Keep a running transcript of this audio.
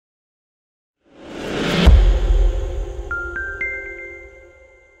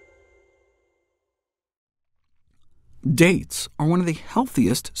Dates are one of the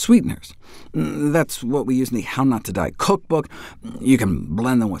healthiest sweeteners. That's what we use in the How Not to Die cookbook. You can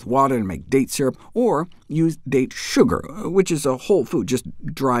blend them with water to make date syrup, or use date sugar, which is a whole food, just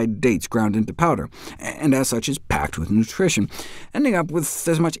dried dates ground into powder, and as such is packed with nutrition, ending up with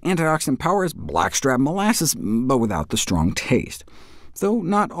as much antioxidant power as blackstrap molasses, but without the strong taste. Though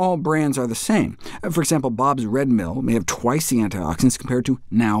not all brands are the same. For example, Bob's Red Mill may have twice the antioxidants compared to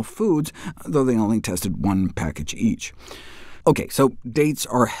Now Foods, though they only tested one package each. OK, so dates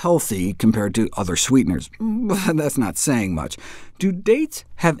are healthy compared to other sweeteners. That's not saying much. Do dates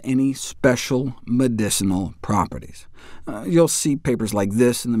have any special medicinal properties? You'll see papers like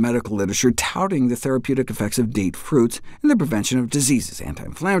this in the medical literature touting the therapeutic effects of date fruits in the prevention of diseases,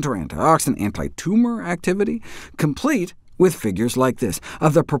 anti-inflammatory, antioxidant, anti-tumor activity, complete with figures like this,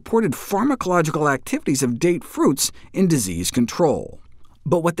 of the purported pharmacological activities of date fruits in disease control.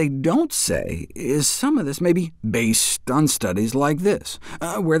 But what they don't say is some of this may be based on studies like this,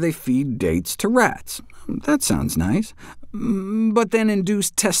 where they feed dates to rats. That sounds nice. But then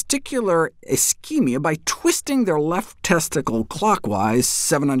induce testicular ischemia by twisting their left testicle clockwise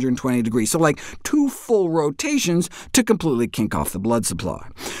 720 degrees, so like 2 full rotations to completely kink off the blood supply.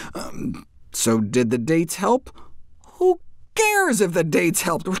 So did the dates help? Who cares if the dates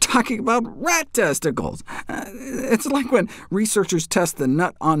helped? We're talking about rat testicles. It's like when researchers test the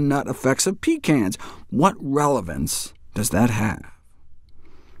nut-on-nut effects of pecans. What relevance does that have?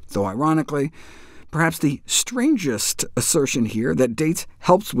 Though ironically, perhaps the strangest assertion here, that dates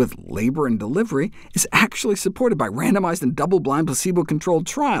helps with labor and delivery, is actually supported by randomized and double-blind placebo-controlled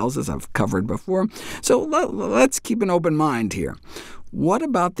trials, as I've covered before. So let's keep an open mind here. What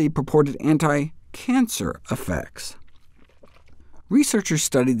about the purported anti-cancer effects? Researchers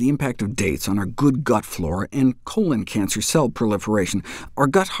studied the impact of dates on our good gut flora and colon cancer cell proliferation. Our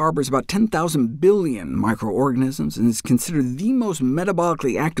gut harbors about 10,000 billion microorganisms and is considered the most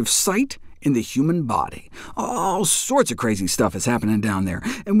metabolically active site in the human body. All sorts of crazy stuff is happening down there,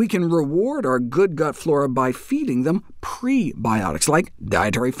 and we can reward our good gut flora by feeding them prebiotics, like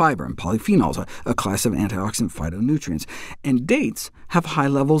dietary fiber and polyphenols, a class of antioxidant phytonutrients. And dates have high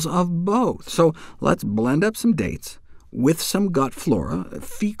levels of both. So let's blend up some dates with some gut flora,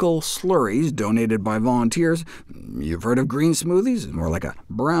 fecal slurries donated by volunteers. You've heard of green smoothies? It's more like a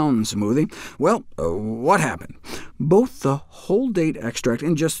brown smoothie. Well, what happened? Both the whole date extract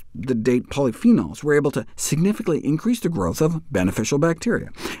and just the date polyphenols were able to significantly increase the growth of beneficial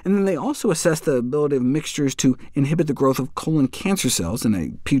bacteria. And then they also assessed the ability of mixtures to inhibit the growth of colon cancer cells in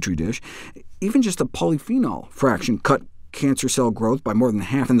a petri dish. Even just a polyphenol fraction cut cancer cell growth by more than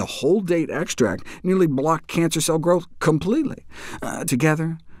half, and the whole date extract nearly blocked cancer cell growth completely.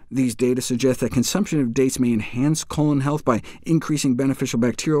 Together, these data suggest that consumption of dates may enhance colon health by increasing beneficial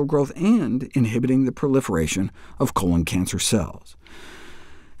bacterial growth and inhibiting the proliferation of colon cancer cells.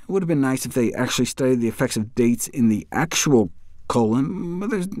 It would have been nice if they actually studied the effects of dates in the actual colon,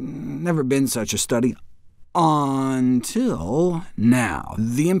 but there's never been such a study. Until now.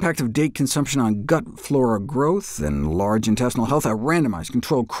 The impact of date consumption on gut flora growth and large intestinal health, a randomized,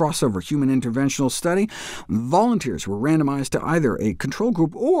 controlled crossover human interventional study. Volunteers were randomized to either a control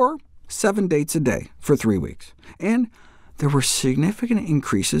group or 7 dates a day for 3 weeks. And there were significant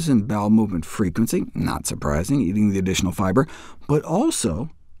increases in bowel movement frequency, not surprising, eating the additional fiber, but also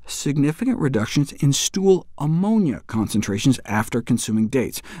significant reductions in stool ammonia concentrations after consuming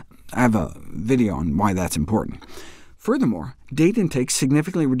dates. I have a video on why that's important. Furthermore, date intake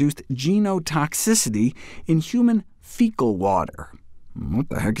significantly reduced genotoxicity in human fecal water. What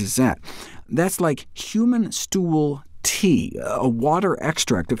the heck is that? That's like human stool tea, a water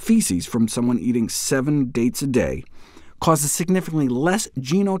extract of feces from someone eating 7 dates a day, causes significantly less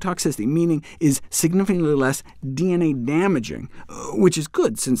genotoxicity, meaning is significantly less DNA damaging, which is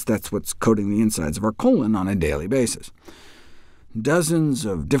good, since that's what's coating the insides of our colon on a daily basis. Dozens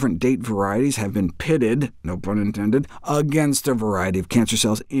of different date varieties have been pitted, no pun intended, against a variety of cancer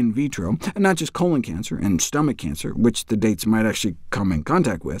cells in vitro, and not just colon cancer and stomach cancer, which the dates might actually come in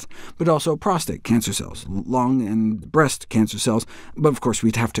contact with, but also prostate cancer cells, lung and breast cancer cells. But of course,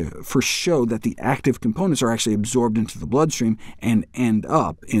 we'd have to first show that the active components are actually absorbed into the bloodstream and end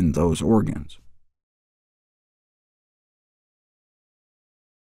up in those organs.